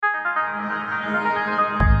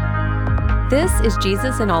This is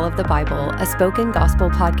Jesus in All of the Bible, a spoken gospel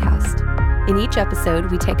podcast. In each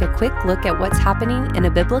episode, we take a quick look at what's happening in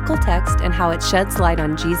a biblical text and how it sheds light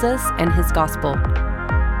on Jesus and his gospel.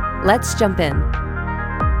 Let's jump in.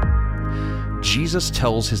 Jesus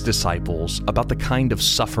tells his disciples about the kind of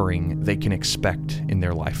suffering they can expect in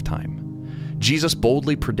their lifetime. Jesus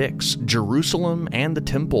boldly predicts Jerusalem and the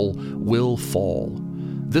temple will fall.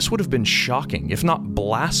 This would have been shocking, if not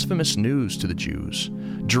blasphemous news to the Jews.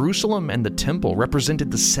 Jerusalem and the temple represented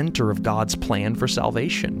the center of God's plan for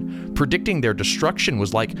salvation. Predicting their destruction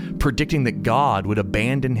was like predicting that God would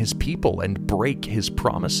abandon his people and break his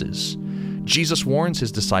promises. Jesus warns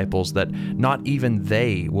his disciples that not even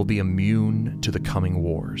they will be immune to the coming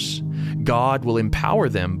wars. God will empower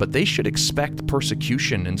them, but they should expect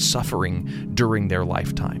persecution and suffering during their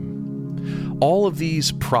lifetime. All of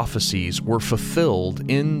these prophecies were fulfilled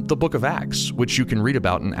in the book of Acts, which you can read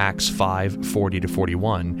about in Acts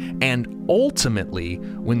 5:40-41, and ultimately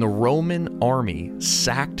when the Roman army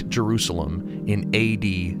sacked Jerusalem in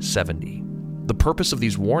AD 70. The purpose of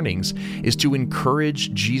these warnings is to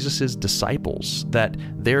encourage Jesus' disciples that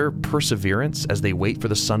their perseverance as they wait for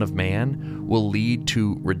the Son of Man will lead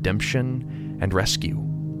to redemption and rescue.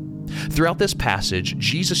 Throughout this passage,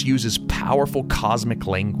 Jesus uses powerful cosmic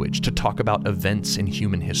language to talk about events in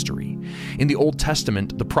human history. In the Old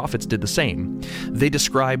Testament, the prophets did the same. They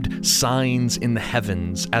described signs in the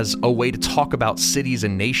heavens as a way to talk about cities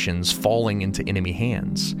and nations falling into enemy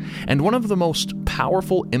hands. And one of the most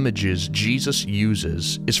powerful images Jesus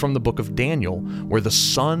uses is from the book of Daniel, where the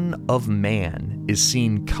Son of Man is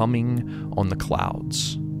seen coming on the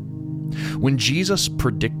clouds. When Jesus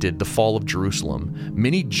predicted the fall of Jerusalem,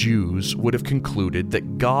 many Jews would have concluded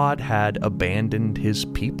that God had abandoned his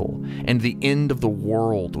people and the end of the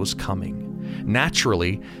world was coming.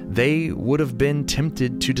 Naturally, they would have been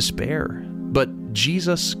tempted to despair. But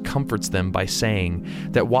Jesus comforts them by saying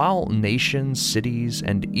that while nations, cities,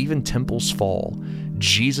 and even temples fall,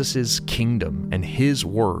 Jesus' kingdom and his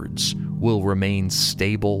words will remain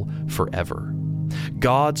stable forever.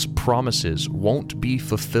 God's promises won't be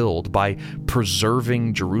fulfilled by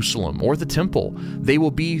preserving Jerusalem or the temple. They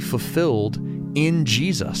will be fulfilled in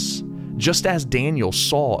Jesus. Just as Daniel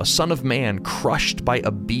saw a Son of Man crushed by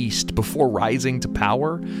a beast before rising to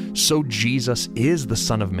power, so Jesus is the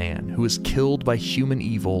Son of Man who is killed by human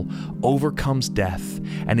evil, overcomes death,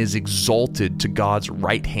 and is exalted to God's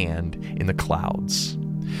right hand in the clouds.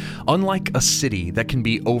 Unlike a city that can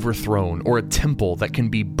be overthrown or a temple that can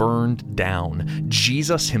be burned down,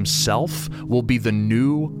 Jesus himself will be the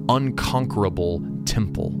new, unconquerable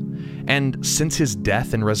temple. And since his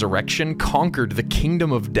death and resurrection conquered the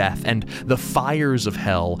kingdom of death and the fires of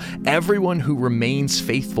hell, everyone who remains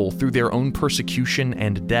faithful through their own persecution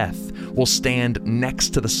and death will stand next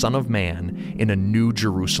to the Son of Man in a new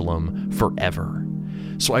Jerusalem forever.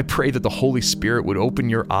 So I pray that the Holy Spirit would open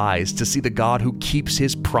your eyes to see the God who keeps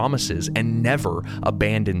his promises and never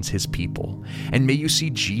abandons his people. And may you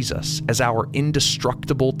see Jesus as our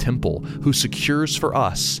indestructible temple who secures for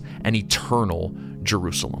us an eternal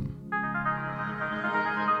Jerusalem.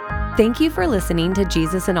 Thank you for listening to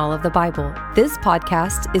Jesus in All of the Bible. This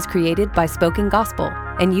podcast is created by Spoken Gospel,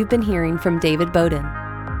 and you've been hearing from David Bowden.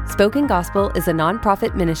 Spoken Gospel is a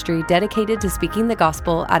nonprofit ministry dedicated to speaking the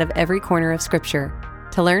gospel out of every corner of Scripture.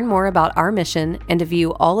 To learn more about our mission and to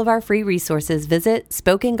view all of our free resources, visit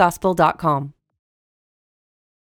spokengospel.com.